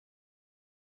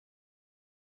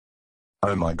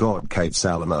Oh my God, Kate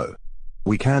Salamo.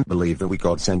 We can't believe that we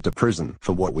got sent to prison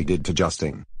for what we did to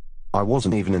Justine. I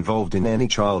wasn't even involved in any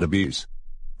child abuse.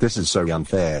 This is so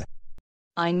unfair.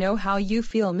 I know how you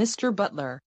feel, Mr.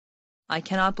 Butler. I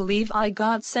cannot believe I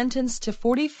got sentenced to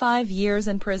 45 years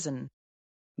in prison.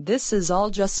 This is all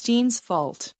Justine's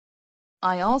fault.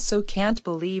 I also can't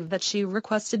believe that she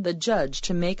requested the judge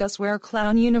to make us wear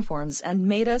clown uniforms and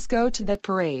made us go to that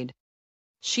parade.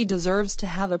 She deserves to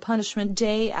have a punishment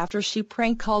day after she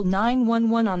prank called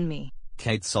 911 on me.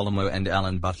 Kate Salamo and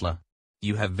Alan Butler.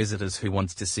 You have visitors who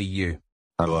want to see you.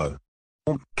 Hello.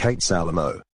 Kate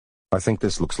Salamo. I think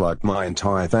this looks like my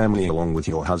entire family along with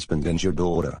your husband and your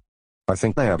daughter. I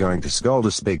think they are going to scold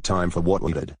us big time for what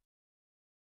we did.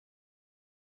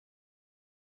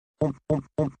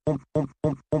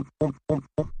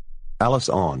 Alice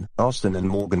on, Austin and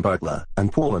Morgan Butler,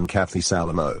 and Paul and Kathy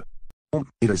Salamo.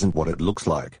 It isn't what it looks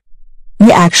like.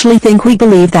 We actually think we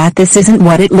believe that this isn't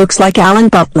what it looks like, Alan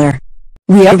Butler.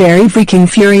 We are very freaking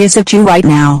furious at you right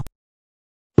now.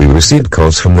 We received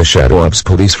calls from the Shadow Ops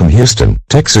Police from Houston,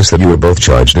 Texas that you were both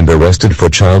charged and arrested for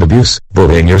child abuse,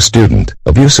 bullying your student,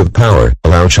 abuse of power,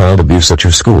 allow child abuse at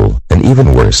your school, and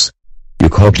even worse. You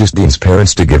called Justine's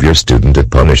parents to give your student a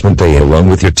punishment day along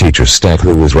with your teacher's staff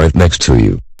who was right next to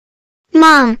you.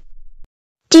 Mom,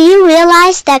 do you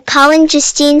realize that calling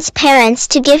Justine's parents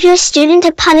to give your student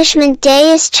a punishment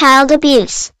day is child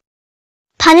abuse?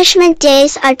 Punishment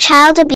days are child abuse.